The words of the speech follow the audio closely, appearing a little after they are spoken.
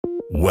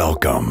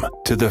Welcome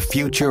to the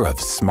future of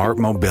smart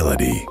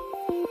mobility.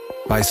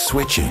 By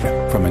switching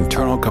from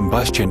internal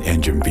combustion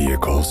engine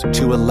vehicles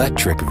to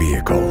electric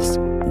vehicles,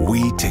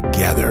 we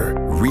together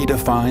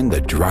redefine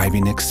the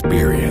driving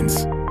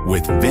experience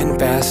with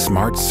VinFast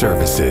smart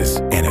services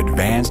and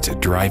advanced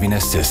driving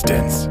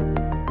assistance.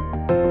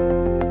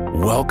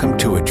 Welcome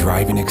to a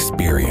driving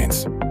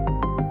experience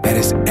that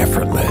is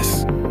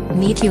effortless.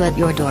 Meet you at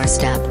your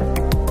doorstep.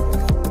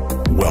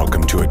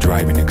 Welcome to a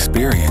driving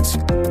experience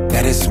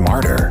that is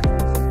smarter.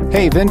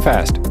 Hey,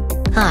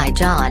 VinFast. Hi,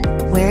 John.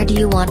 Where do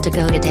you want to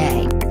go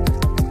today?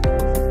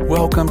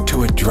 Welcome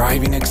to a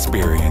driving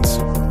experience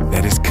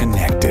that is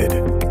connected.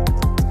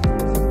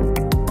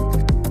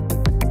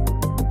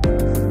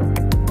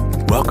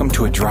 Welcome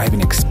to a driving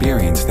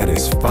experience that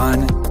is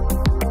fun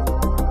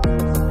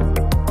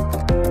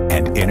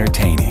and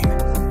entertaining.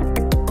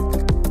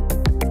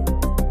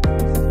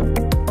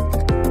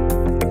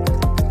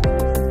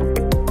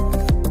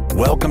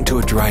 Welcome to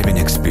a driving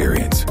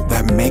experience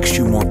that makes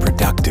you more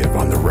productive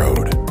on the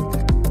road.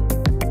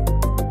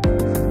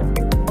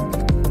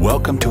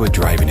 Welcome to a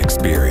driving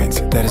experience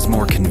that is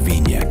more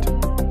convenient,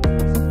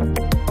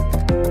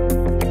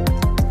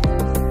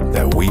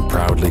 that we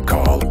proudly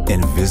call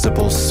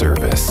invisible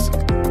service.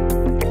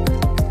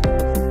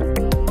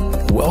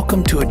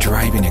 Welcome to a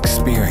driving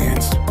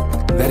experience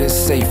that is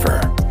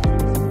safer,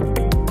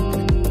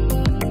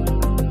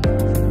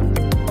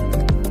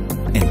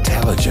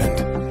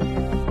 intelligent,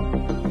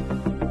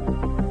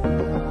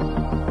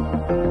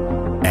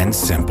 and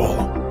simple.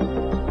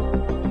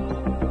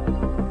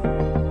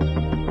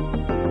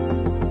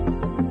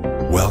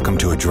 Welcome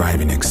to a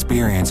driving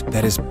experience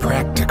that is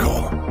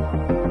practical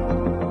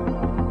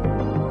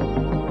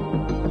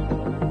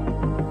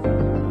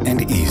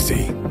and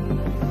easy.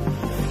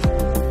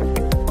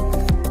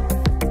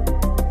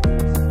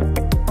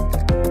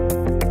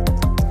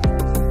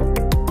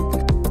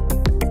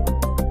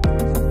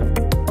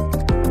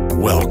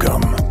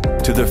 Welcome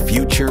to the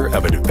future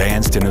of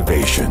advanced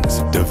innovations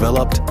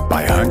developed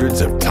by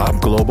hundreds of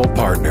top global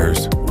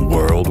partners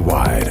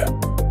worldwide.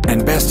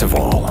 And best of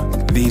all,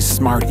 these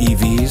smart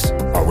EVs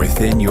are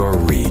within your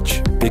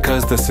reach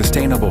because the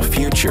sustainable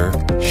future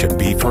should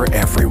be for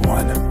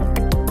everyone.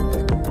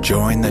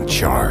 Join the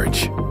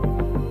charge.